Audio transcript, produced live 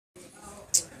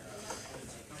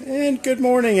And good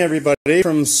morning, everybody,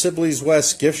 from Sibley's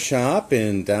West Gift Shop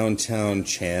in downtown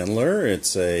Chandler.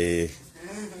 It's a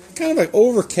kind of an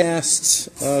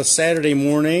overcast Saturday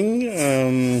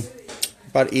morning,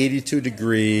 about 82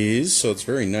 degrees, so it's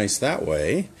very nice that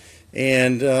way.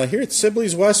 And here at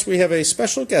Sibley's West, we have a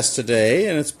special guest today,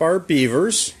 and it's Barb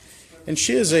Beavers, and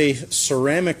she is a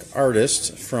ceramic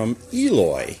artist from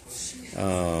Eloy.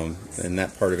 In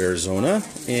that part of Arizona,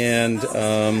 and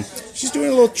she's doing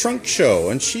a little trunk show,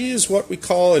 and she is what we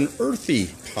call an earthy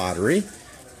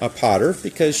potter,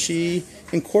 because she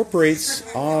incorporates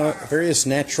various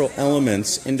natural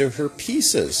elements into her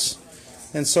pieces.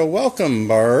 And so welcome,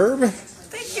 Barb.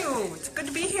 Thank you. It's good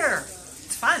to be here.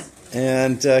 It's fun.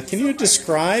 And can you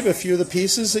describe a few of the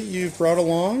pieces that you've brought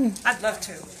along? I'd love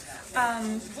to.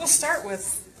 We'll start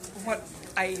with what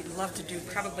I love to do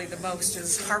probably the most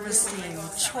is harvesting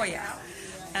cholla.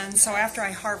 And so after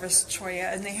I harvest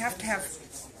cholla, and they have to have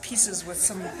pieces with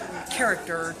some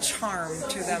character or charm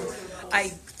to them, I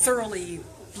thoroughly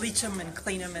bleach them and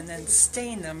clean them and then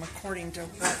stain them according to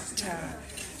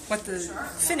what the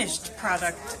finished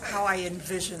product, how I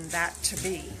envision that to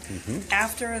be.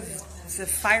 After the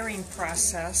firing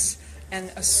process,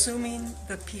 and assuming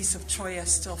the piece of cholla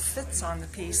still fits on the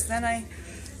piece, then I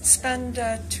spend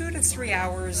 2 to 3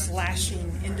 hours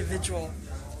lashing individual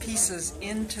pieces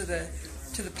into the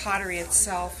pottery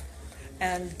itself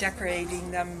and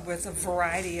decorating them with a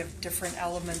variety of different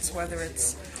elements, whether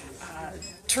it's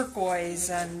turquoise,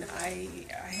 and I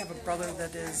have a brother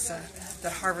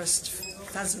that harvests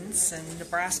pheasants in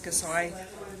Nebraska, so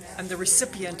I'm the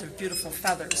recipient of beautiful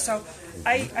feathers. So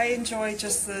I enjoy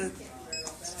just the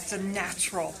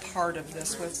natural part of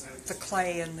this with the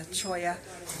clay and the cholla.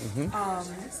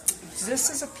 This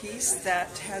is a piece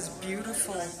that has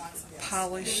beautiful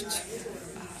polished,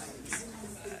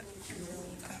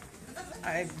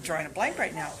 I'm drawing a blank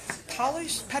right now,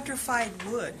 polished petrified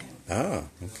wood. Ah,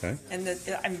 okay. And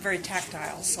I'm very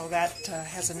tactile, so that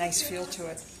has a nice feel to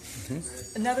it.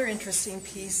 Another interesting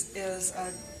piece is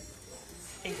a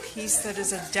piece that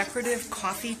is a decorative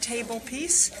coffee table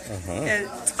piece.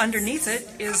 Underneath it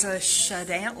is a shed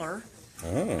antler,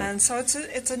 and so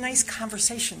it's a nice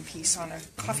conversation piece on a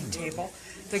coffee table.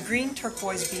 The green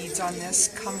turquoise beads on this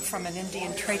come from an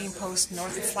Indian trading post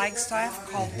north of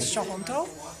Flagstaff called Shohonto,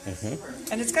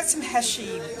 and it's got some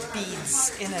Heshi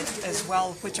beads in it as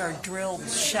well, which are drilled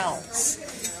shells.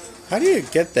 How do you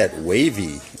get that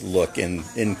wavy look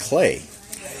in clay?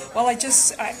 Well,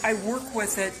 I work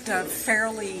with it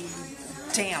fairly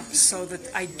damp so that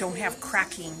I don't have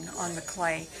cracking on the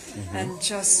clay, and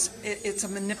it's a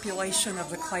manipulation of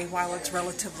the clay while it's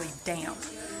relatively damp.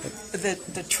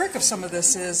 The trick of some of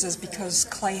this is because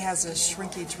clay has a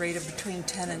shrinkage rate of between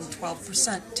 10 and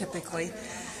 12% typically,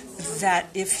 that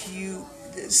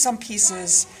some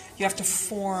pieces you have to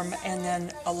form and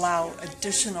then allow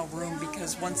additional room,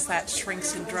 because once that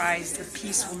shrinks and dries, the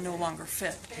piece will no longer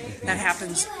fit. That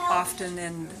happens often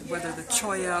in whether the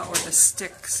cholla or the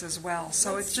sticks as well.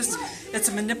 So it's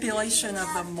a manipulation of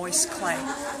the moist clay.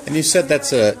 And you said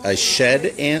that's a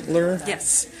shed antler?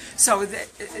 Yes. So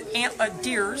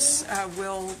deers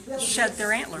will shed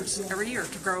their antlers every year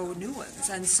to grow new ones,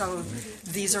 and so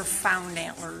these are found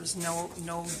antlers.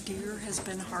 No deer has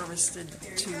been harvested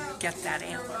to get that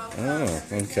antler. Oh,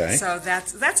 okay. So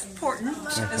that's important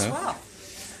as well.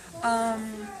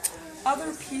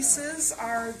 Other pieces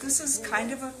this is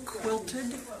kind of a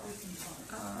quilted.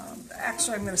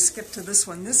 Actually, I'm going to skip to this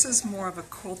one. This is more of a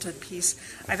quilted piece.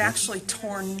 I've actually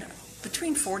torn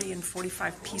between 40 and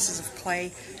 45 pieces of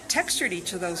clay, textured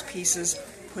each of those pieces,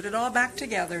 put it all back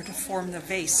together to form the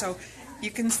vase. So you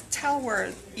can tell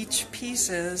where each piece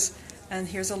is, and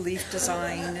here's a leaf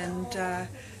design and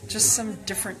just some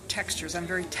different textures. I'm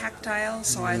very tactile,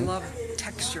 so I love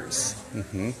textures.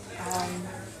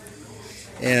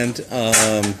 And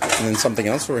then something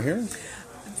else over here?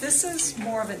 This is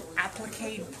more of an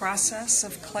applique process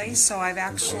of clay, so I've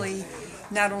actually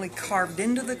not only carved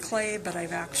into the clay, but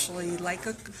I've actually, like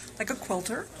a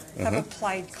quilter, have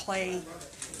applied clay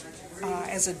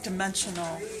as a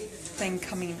dimensional thing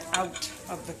coming out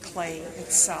of the clay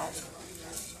itself.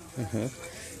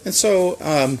 And so,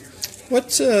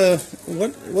 what's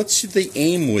the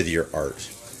aim with your art?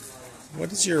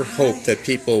 What is your hope that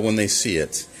people, when they see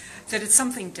it? That it's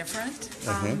something different,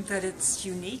 that it's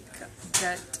unique,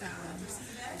 that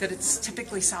it's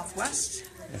typically Southwest,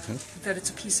 that it's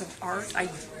a piece of art. I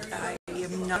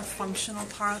am not a functional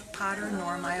potter,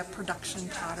 nor am I a production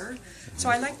potter. So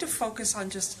I like to focus on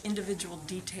just individual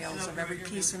details of every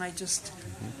piece, and I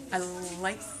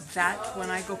like that when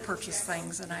I go purchase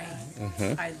things, and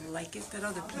I like it that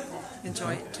other people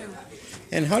enjoy it too.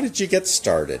 And how did you get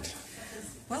started?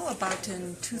 Well, about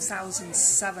in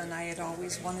 2007, I had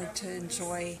always wanted to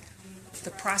enjoy the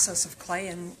process of clay,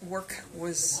 and work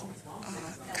was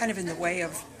kind of in the way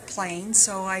of playing,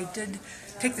 so I did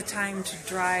take the time to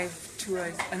drive to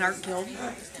an art guild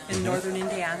in northern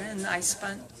Indiana, and I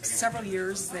spent several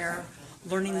years there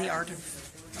learning the art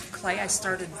of clay. I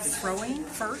started throwing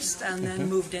first and then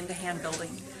moved into hand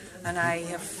building, and I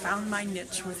have found my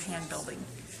niche with hand building.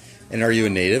 And are you a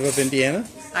native of Indiana?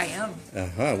 I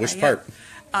am. Which part?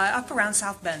 Up around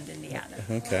South Bend, Indiana.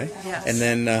 Okay. Yes. And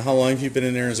then how long have you been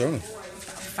in Arizona?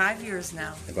 5 years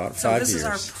now. About 5 years. So this is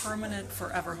our permanent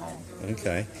forever home.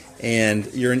 Okay. And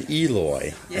you're in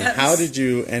Eloy. Yes. And how did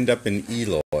you end up in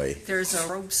Eloy? There's a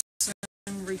Robeson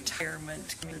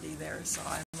retirement community there, so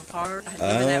I'm a part. I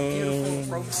live in that beautiful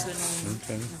Robeson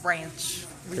Ranch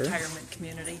retirement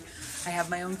community. I have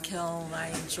my own kiln. I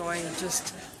enjoy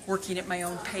just working at my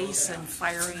own pace and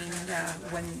firing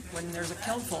when there's a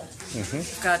kiln full.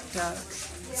 I've got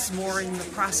some more in the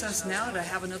process now to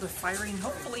have another firing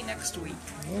hopefully next week.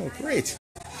 Oh, great.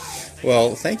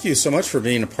 Well, thank you so much for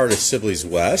being a part of Sibley's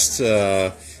West.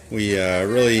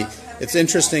 It's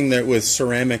interesting that with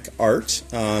ceramic art,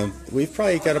 we've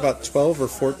probably got about 12 or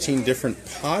 14 different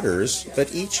potters,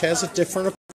 but each has a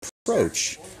different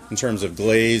approach in terms of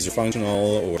glaze or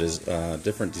functional or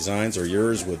different designs, or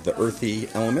yours with the earthy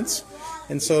elements.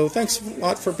 And so thanks a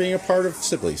lot for being a part of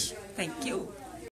Sibley's. Thank you.